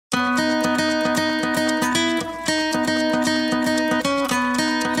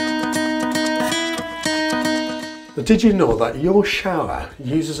Did you know that your shower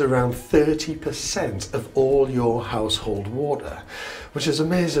uses around 30% of all your household water? Which is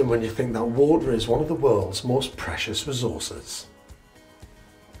amazing when you think that water is one of the world's most precious resources.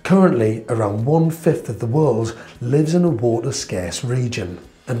 Currently, around 1/5 of the world lives in a water-scarce region,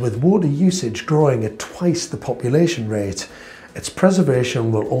 and with water usage growing at twice the population rate, its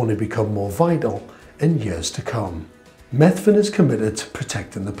preservation will only become more vital in years to come. Methven is committed to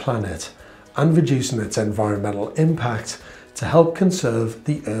protecting the planet and reducing its environmental impact to help conserve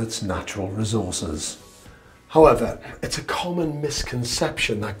the Earth's natural resources. However, it's a common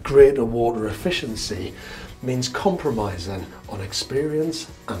misconception that greater water efficiency means compromising on experience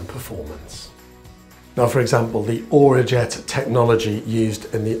and performance. Now, for example, the Aurajet technology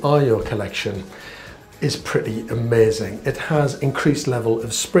used in the Ayo collection is pretty amazing. It has increased level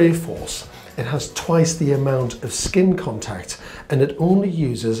of spray force, it has twice the amount of skin contact, and it only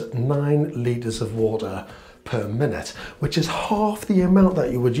uses 9 litres of water per minute, which is half the amount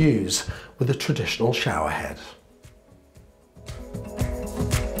that you would use with a traditional shower head.